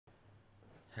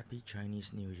Happy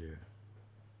Chinese New Year.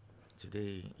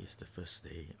 Today is the first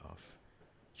day of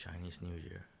Chinese New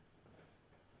Year,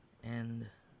 and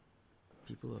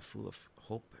people are full of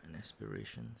hope and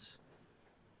aspirations,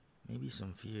 maybe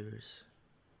some fears,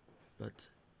 but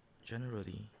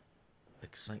generally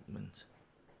excitement.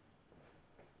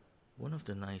 One of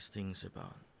the nice things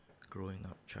about growing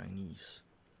up Chinese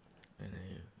in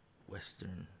a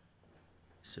Western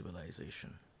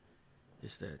civilization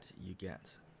is that you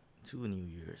get two New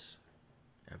Years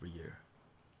every year.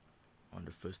 On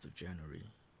the 1st of January,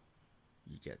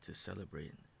 you get to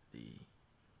celebrate the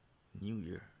New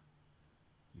Year.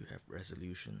 You have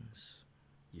resolutions,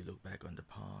 you look back on the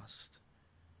past,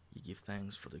 you give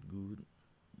thanks for the good,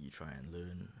 you try and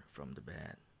learn from the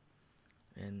bad,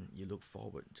 and you look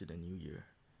forward to the new year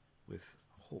with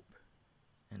hope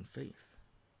and faith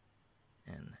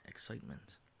and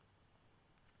excitement.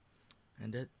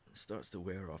 And that starts to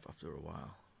wear off after a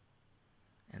while.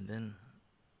 And then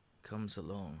comes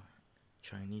along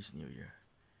Chinese New Year,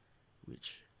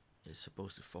 which is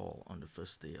supposed to fall on the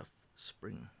first day of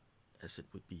spring, as it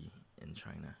would be in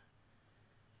China,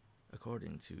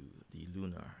 according to the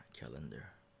lunar calendar.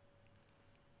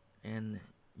 And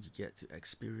you get to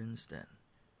experience that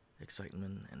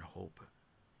excitement and hope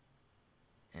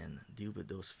and deal with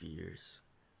those fears,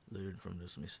 learn from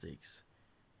those mistakes,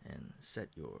 and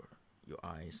set your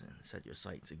eyes and set your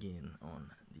sights again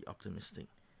on the optimistic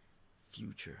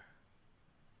future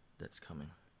that's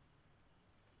coming.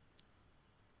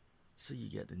 So you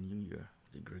get the New Year,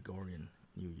 the Gregorian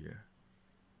New Year,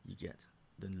 you get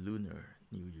the Lunar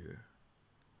New Year,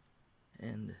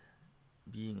 and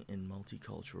being in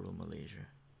multicultural Malaysia,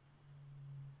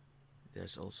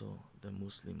 there's also the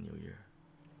Muslim New Year.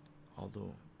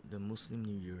 Although the Muslim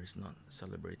New Year is not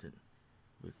celebrated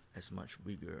with as much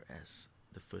vigor as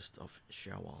the 1st of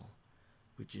Shawwal,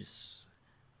 which is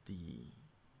the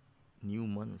new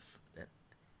month that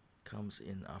comes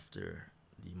in after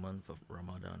the month of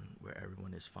Ramadan, where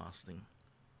everyone is fasting.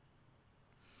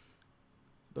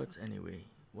 But anyway,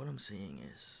 what I'm saying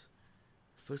is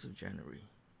 1st of January,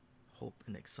 hope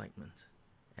and excitement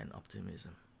and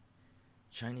optimism.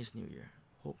 Chinese New Year,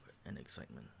 hope and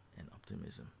excitement and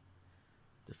optimism.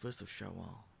 The 1st of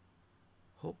Shawwal,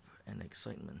 hope and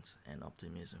excitement and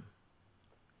optimism.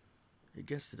 It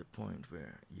gets to the point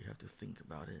where you have to think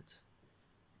about it.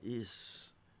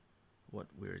 Is what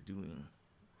we're doing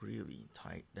really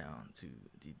tied down to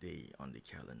the day on the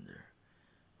calendar?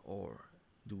 Or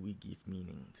do we give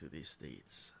meaning to these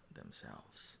dates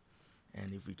themselves?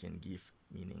 And if we can give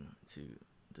meaning to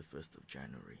the 1st of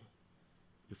January,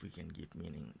 if we can give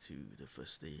meaning to the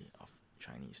first day of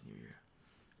Chinese New Year,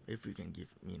 if we can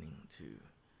give meaning to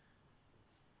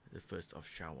the 1st of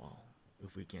Shawwal,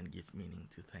 if we can give meaning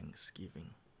to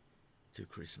Thanksgiving, to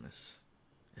Christmas,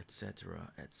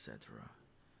 etc., etc.,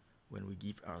 when we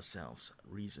give ourselves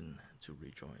reason to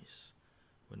rejoice,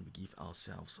 when we give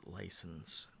ourselves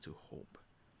license to hope,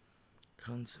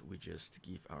 can't we just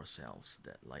give ourselves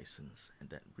that license and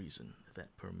that reason,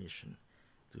 that permission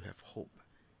to have hope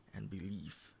and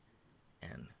belief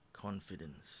and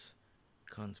confidence?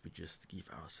 Can't we just give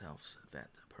ourselves that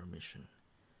permission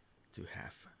to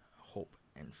have hope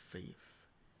and faith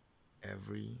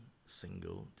every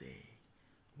single day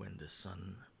when the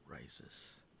sun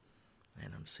rises?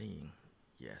 And I'm saying,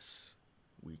 yes,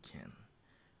 we can.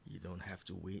 You don't have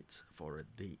to wait for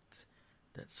a date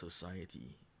that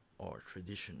society or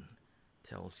tradition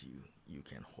tells you you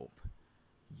can hope.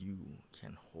 You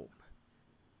can hope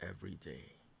every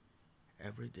day.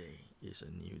 Every day is a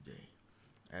new day.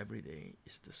 Every day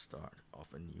is the start of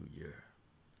a new year.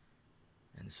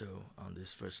 And so on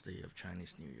this first day of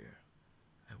Chinese New Year,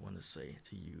 I want to say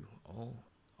to you all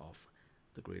of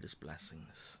the greatest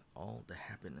blessings, all the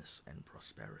happiness and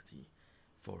prosperity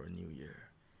for a new year.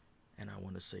 And I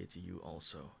want to say to you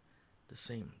also the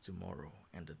same tomorrow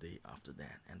and the day after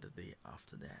that and the day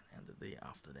after that and the day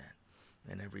after that.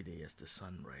 And every day as the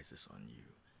sun rises on you,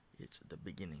 it's the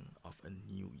beginning of a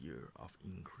new year of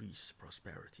increased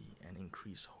prosperity and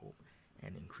increased hope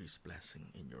and increased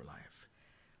blessing in your life.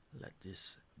 Let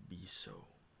this be so,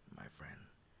 my friend,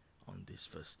 on this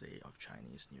first day of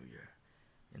Chinese New Year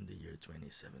in the year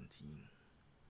 2017.